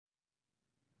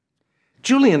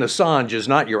Julian Assange is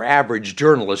not your average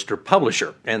journalist or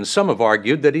publisher, and some have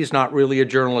argued that he's not really a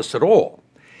journalist at all.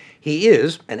 He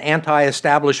is an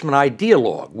anti-establishment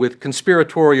ideologue with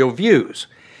conspiratorial views.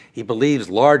 He believes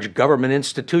large government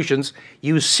institutions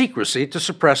use secrecy to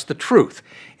suppress the truth,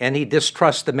 and he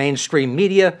distrusts the mainstream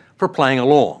media for playing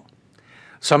along.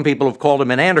 Some people have called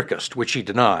him an anarchist, which he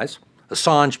denies.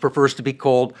 Assange prefers to be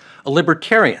called a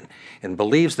libertarian and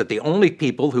believes that the only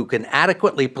people who can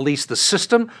adequately police the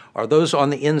system are those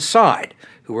on the inside,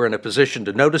 who are in a position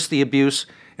to notice the abuse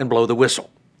and blow the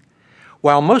whistle.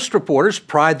 While most reporters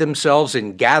pride themselves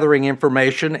in gathering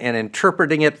information and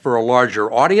interpreting it for a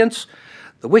larger audience,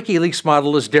 the WikiLeaks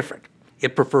model is different.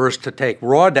 It prefers to take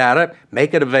raw data,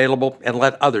 make it available, and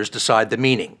let others decide the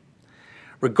meaning.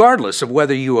 Regardless of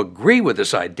whether you agree with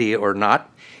this idea or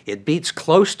not, it beats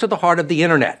close to the heart of the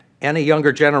internet and a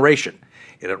younger generation,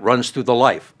 and it runs through the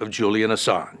life of Julian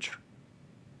Assange.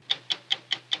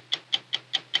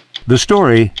 The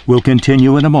story will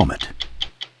continue in a moment.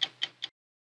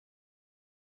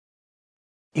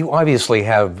 You obviously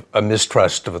have a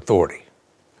mistrust of authority.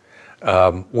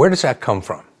 Where does that come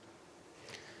from?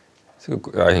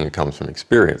 I think it comes from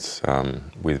experience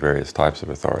with various types of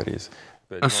authorities.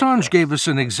 Assange gave us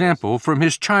an example from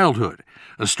his childhood,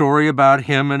 a story about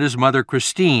him and his mother,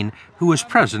 Christine, who was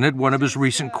present at one of his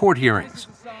recent court hearings.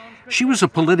 She was a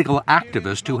political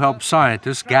activist who helped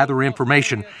scientists gather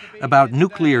information about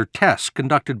nuclear tests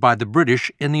conducted by the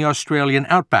British in the Australian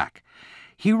outback.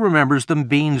 He remembers them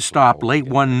being stopped late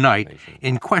one night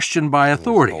and questioned by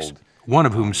authorities, one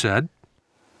of whom said,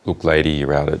 "Look, lady,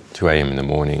 you're out at 2 a.m. in the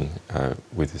morning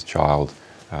with this child.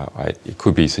 It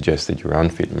could be suggested you're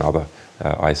unfit, mother.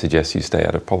 I suggest you stay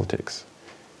out of politics."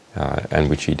 And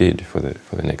which he did for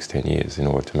the next 10 years in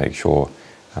order to make sure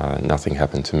nothing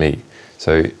happened to me.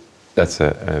 So that's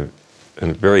a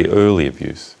very early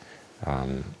abuse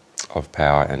of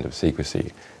power and of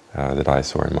secrecy that I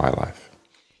saw in my life.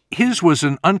 His was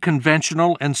an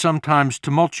unconventional and sometimes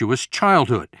tumultuous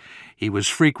childhood. He was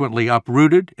frequently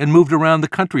uprooted and moved around the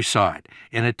countryside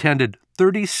and attended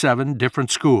 37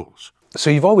 different schools. So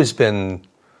you've always been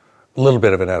a little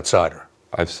bit of an outsider.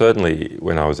 I've certainly,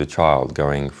 when I was a child,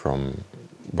 going from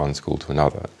one school to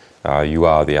another, you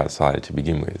are the outsider to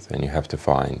begin with, and you have to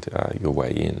find your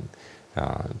way in.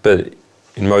 But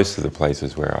in most of the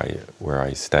places where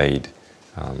I stayed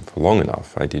for long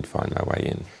enough, I did find my way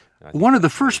in. One of the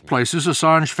first places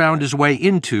Assange found his way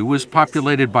into was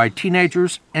populated by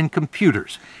teenagers and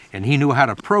computers, and he knew how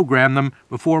to program them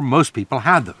before most people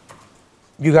had them.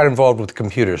 You got involved with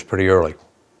computers pretty early,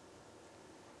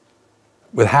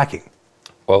 with hacking.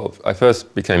 Well, I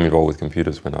first became involved with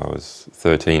computers when I was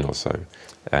 13 or so,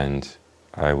 and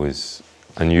I was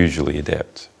unusually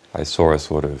adept. I saw a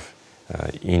sort of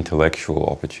intellectual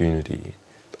opportunity,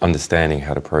 understanding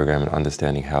how to program and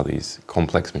understanding how these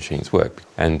complex machines work.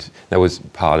 And that was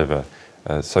part of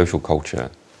a social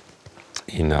culture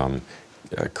in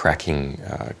cracking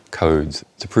codes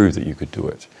to prove that you could do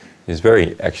it. It's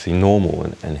very actually normal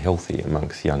and healthy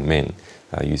amongst young men.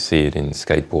 You see it in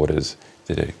skateboarders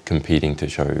that are competing to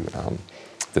show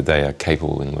that they are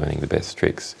capable in learning the best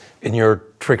tricks. And your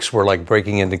tricks were like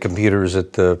breaking into computers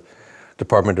at the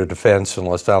Department of Defense and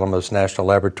Los Alamos National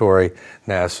Laboratory,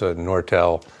 NASA,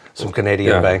 Nortel, some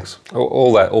Canadian banks.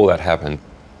 All that happened.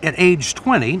 At age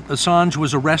 20, Assange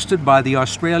was arrested by the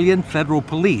Australian Federal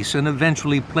Police and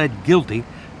eventually pled guilty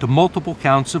to multiple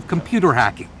counts of computer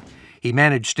hacking. He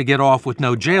managed to get off with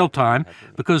no jail time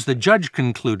because the judge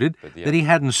concluded that he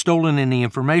hadn't stolen any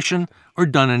information or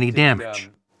done any damage.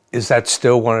 Is that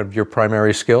still one of your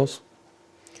primary skills?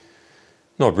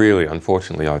 Not really.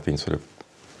 Unfortunately, I've been sort of,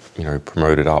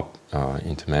 promoted up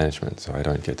into management, so I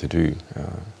don't get to do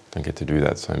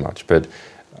that so much. But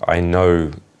I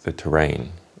know the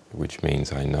terrain, which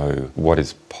means I know what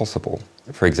is possible.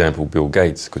 For example, Bill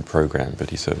Gates could program,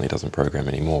 but he certainly doesn't program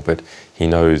anymore. But he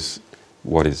knows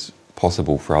what is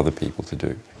possible for other people to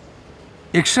do.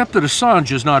 Except that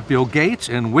Assange is not Bill Gates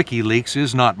and WikiLeaks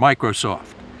is not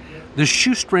Microsoft. The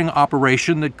shoestring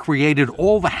operation that created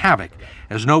all the havoc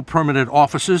has no permanent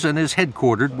offices and is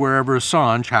headquartered wherever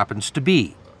Assange happens to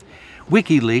be.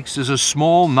 WikiLeaks is a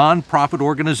small, non-profit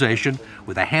organization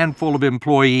with a handful of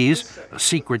employees, a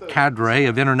secret cadre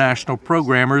of international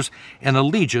programmers, and a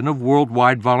legion of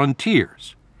worldwide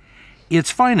volunteers. Its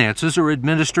finances are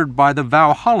administered by the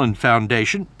Val Holland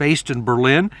Foundation, based in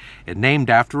Berlin and named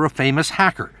after a famous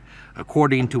hacker.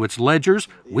 According to its ledgers,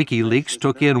 WikiLeaks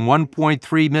took in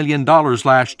 $1.3 million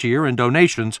last year in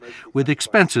donations, with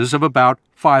expenses of about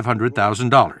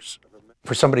 $500,000.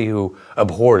 For somebody who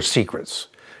abhors secrets,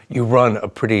 you run a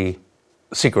pretty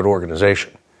secret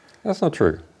organization. That's not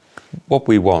true. What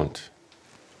we want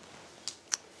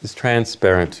is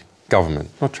transparent government,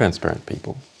 not transparent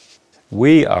people.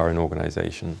 We are an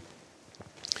organisation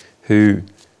who,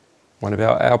 one of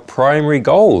our primary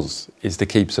goals is to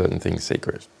keep certain things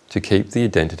secret, to keep the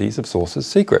identities of sources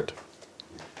secret.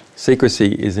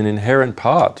 Secrecy is an inherent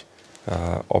part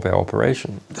of our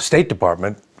operation. The State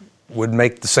Department would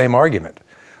make the same argument.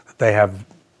 They have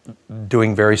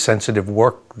doing very sensitive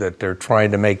work, that they're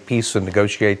trying to make peace and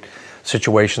negotiate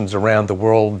situations around the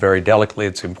world very delicately.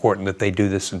 It's important that they do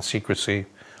this in secrecy.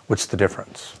 What's the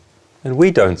difference? And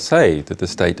we don't say that the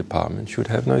State Department should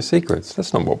have no secrets.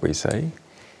 That's not what we say.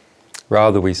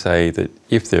 Rather, we say that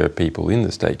if there are people in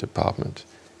the State Department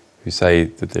who say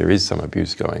that there is some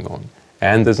abuse going on,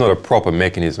 and there's not a proper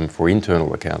mechanism for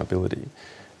internal accountability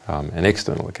and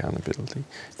external accountability,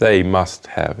 they must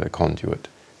have a conduit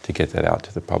to get that out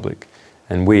to the public.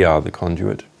 And we are the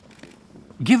conduit.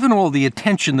 Given all the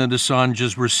attention that Assange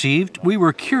has received, we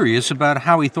were curious about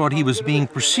how he thought he was being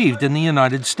perceived in the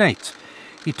United States.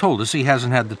 He told us he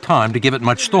hasn't had the time to give it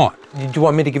much thought. Do you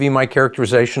want me to give you my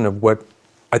characterization of what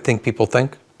I think people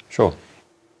think? Sure.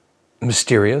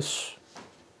 Mysterious,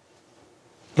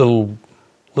 little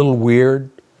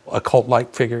weird,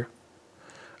 occult-like figure,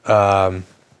 little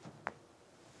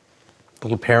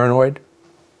paranoid.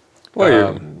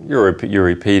 Well, you're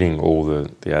repeating all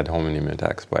the ad hominem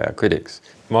attacks by our critics.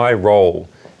 My role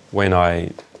when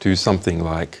I do something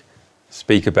like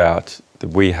speak about that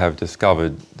we have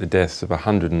discovered the deaths of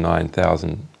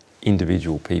 109,000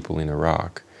 individual people in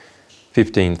Iraq,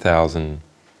 15,000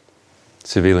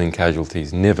 civilian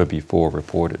casualties never before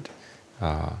reported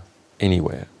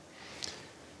anywhere.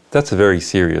 That's a very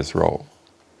serious role.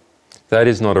 That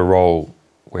is not a role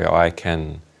where I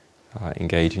can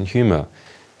engage in humour.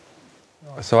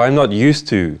 So I'm not used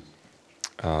to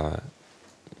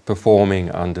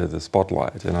performing under the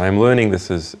spotlight, and I'm learning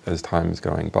this as time is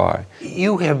going by.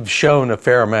 You have shown a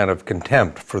fair amount of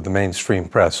contempt for the mainstream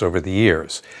press over the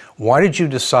years. Why did you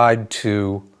decide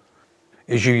to,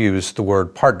 as you used the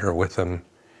word, partner with them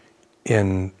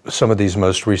in some of these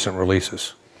most recent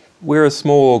releases? We're a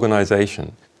small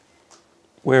organisation.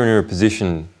 We're in a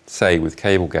position, say, with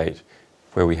Cablegate,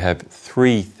 where we have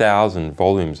 3,000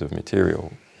 volumes of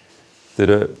material that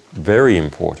are very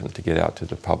important to get out to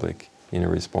the public in a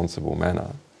responsible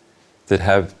manner, that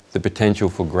have the potential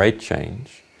for great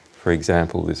change, for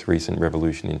example, this recent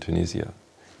revolution in Tunisia.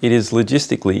 It is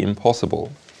logistically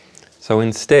impossible. So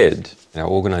instead, our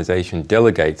organisation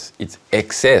delegates its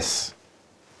excess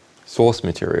source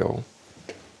material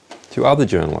to other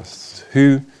journalists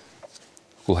who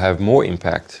will have more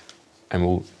impact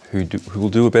and who will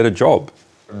do a better job.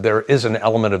 There is an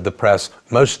element of the press,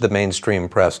 most of the mainstream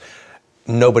press,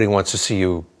 nobody wants to see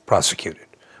you prosecuted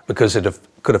because it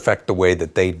could affect the way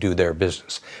that they do their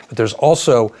business. But there's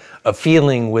also a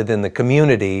feeling within the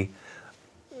community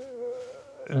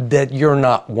that you're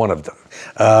not one of them,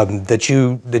 that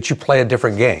you play a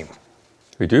different game.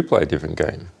 We do play a different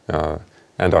game,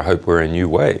 and I hope we're a new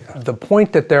way. The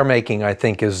point that they're making, I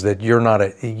think, is that you're not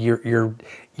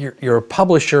you're a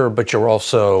publisher, but you're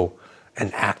also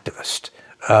an activist.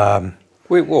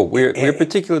 We're a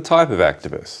particular type of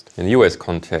activist. In the US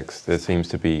context, there seems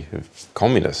to be a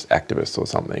communist activist or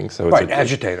something. So it's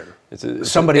agitator.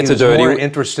 Somebody who's more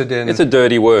interested in... It's a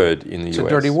dirty word in the US. It's a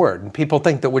dirty word. And people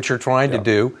think that what you're trying to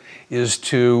do is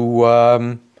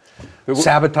to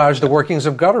sabotage the workings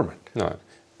of government. No,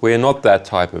 we're not that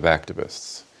type of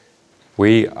activists.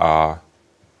 We are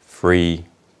free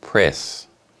press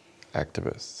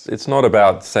activists. It's not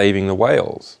about saving the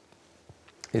whales.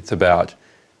 It's about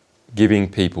giving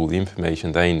people the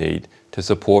information they need to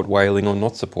support whaling or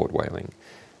not support whaling.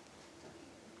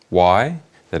 Why?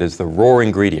 That is the raw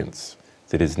ingredients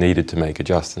that is needed to make a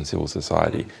just and civil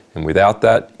society. And without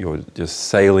that, you're just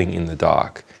sailing in the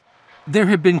dark. There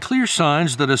have been clear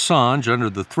signs that Assange, under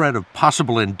the threat of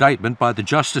possible indictment by the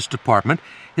Justice Department,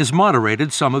 has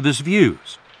moderated some of his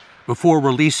views. Before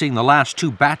releasing the last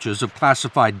 2 batches of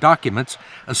classified documents,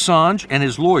 Assange and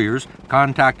his lawyers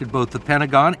contacted both the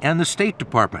Pentagon and the State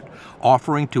Department,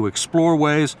 offering to explore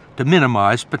ways to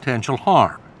minimize potential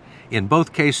harm. In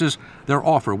both cases, their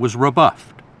offer was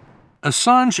rebuffed.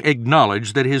 Assange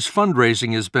acknowledged that his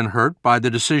fundraising has been hurt by the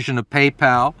decision of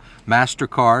PayPal,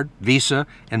 MasterCard, Visa,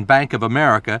 and Bank of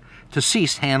America to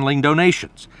cease handling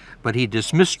donations, but he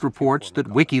dismissed reports that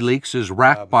WikiLeaks is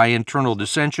racked by internal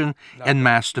dissension and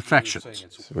mass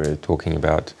defections. We're talking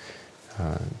about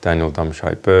Daniel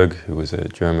Domscheit-Berg, who was a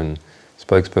German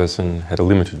spokesperson, had a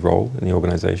limited role in the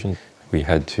organization. We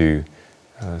had to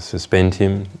suspend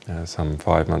him some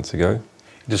 5 months ago.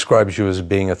 He describes you as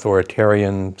being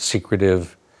authoritarian,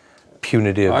 secretive,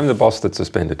 punitive. I'm the boss that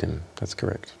suspended him, that's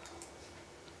correct.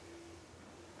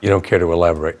 You don't care to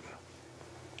elaborate?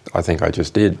 I think I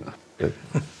just did.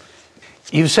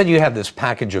 You said you have this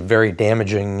package of very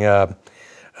damaging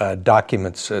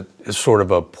documents that is sort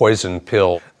of a poison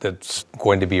pill that's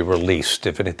going to be released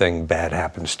if anything bad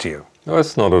happens to you. No,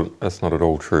 that's not at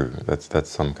all true. That's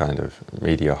some kind of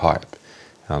media hype.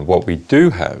 What we do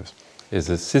have is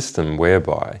a system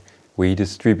whereby we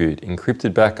distribute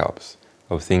encrypted backups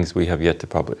of things we have yet to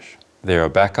publish. There are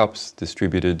backups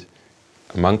distributed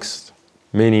amongst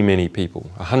many, many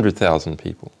people, 100,000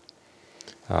 people,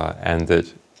 and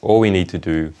that all we need to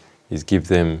do is give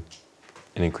them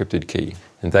an encrypted key,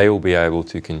 and they will be able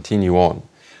to continue on.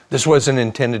 This wasn't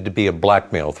intended to be a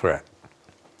blackmail threat?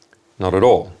 Not at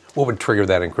all. What would trigger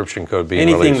that encryption code being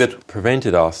Anything released? that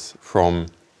prevented us from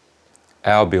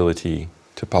our ability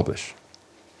to publish.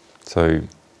 So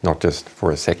not just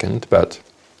for a second, but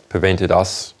prevented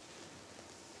us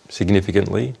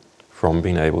significantly from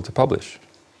being able to publish.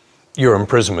 Your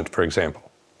imprisonment, for example.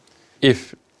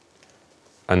 If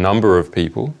a number of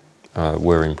people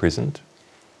were imprisoned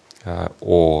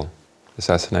or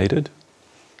assassinated,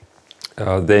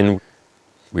 then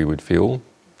we would feel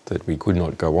that we could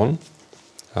not go on,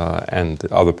 and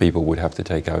that other people would have to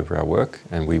take over our work,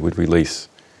 and we would release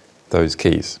those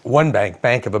keys. One bank,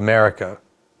 Bank of America,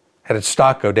 had its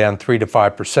stock go down 3 to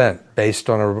 5% based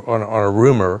on a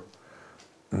rumor,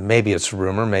 maybe it's a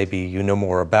rumor, maybe you know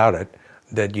more about it,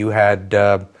 that you had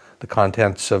the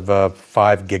contents of a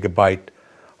 5 gigabyte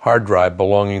hard drive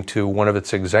belonging to one of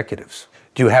its executives.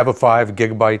 Do you have a 5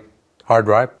 gigabyte hard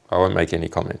drive? I won't make any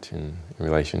comment in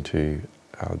relation to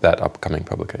that upcoming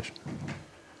publication.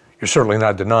 You're certainly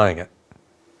not denying it.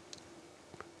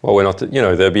 Well, we're not,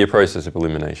 there'd be a process of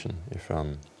elimination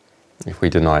if we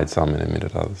denied some and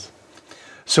admitted others.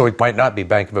 So it might not be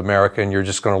Bank of America and you're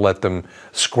just going to let them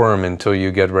squirm until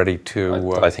you get ready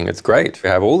to... I think it's great. We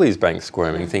have all these banks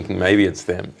squirming, thinking maybe it's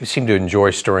them. You seem to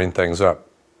enjoy stirring things up.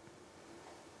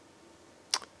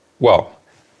 Well,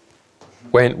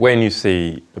 when you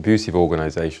see abusive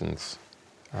organisations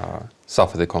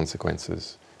suffer the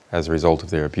consequences as a result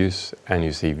of their abuse, and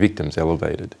you see victims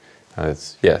elevated,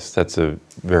 yes, that's a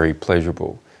very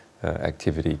pleasurable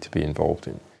activity to be involved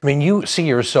in. I mean, you see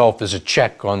yourself as a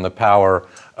check on the power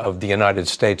of the United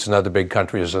States and other big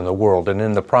countries in the world, and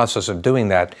in the process of doing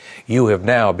that, you have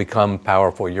now become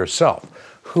powerful yourself.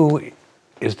 Who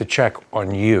is the check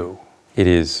on you? It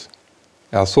is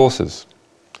our sources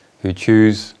who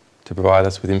choose to provide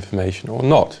us with information or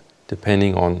not,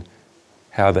 depending on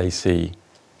how they see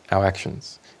our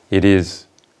actions. It is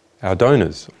our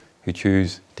donors who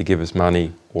choose to give us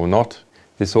money or not.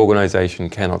 This organisation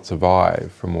cannot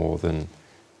survive for more than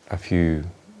a few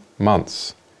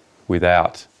months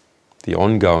without the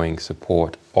ongoing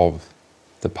support of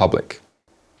the public.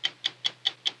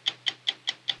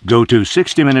 Go to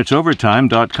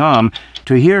 60minutesovertime.com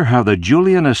to hear how the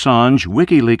Julian Assange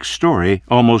WikiLeaks story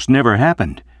almost never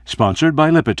happened. Sponsored by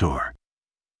Lipitor.